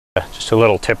Just a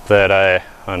little tip that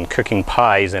on cooking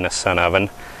pies in a Sun oven,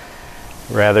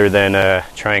 rather than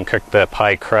try and cook the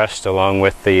pie crust along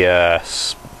with the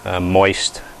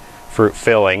moist fruit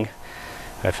filling,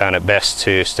 I found it best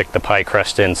to stick the pie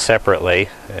crust in separately.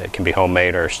 It can be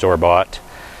homemade or store-bought.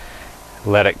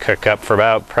 Let it cook up for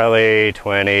about probably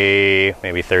 20,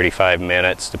 maybe 35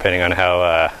 minutes, depending on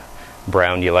how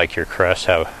brown you like your crust,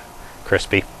 how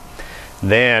crispy.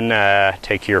 Then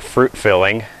take your fruit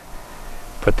filling,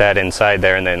 put that inside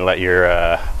there, and then let your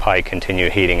pie continue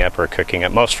heating up or cooking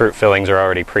up. Most fruit fillings are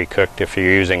already pre-cooked. If you're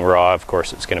using raw, of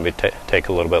course, it's going to take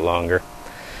a little bit longer.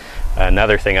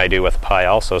 Another thing I do with pie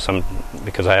also,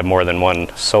 because I have more than one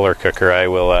solar cooker, I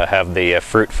will have the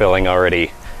fruit filling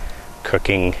already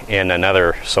cooking in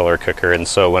another solar cooker, and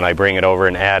so when I bring it over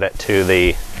and add it to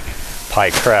the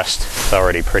pie crust, it's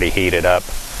already pretty heated up,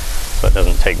 so it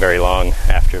doesn't take very long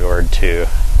afterward to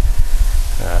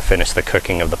finish the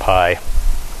cooking of the pie.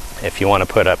 If you want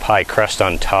to put a pie crust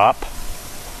on top,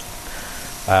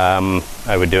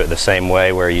 I would do it the same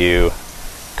way, where you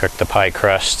cook the pie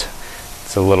crust.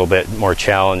 It's a little bit more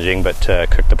challenging, but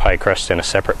cook the pie crust in a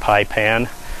separate pie pan,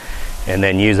 and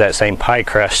then use that same pie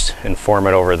crust and form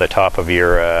it over the top of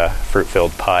your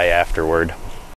fruit-filled pie afterward.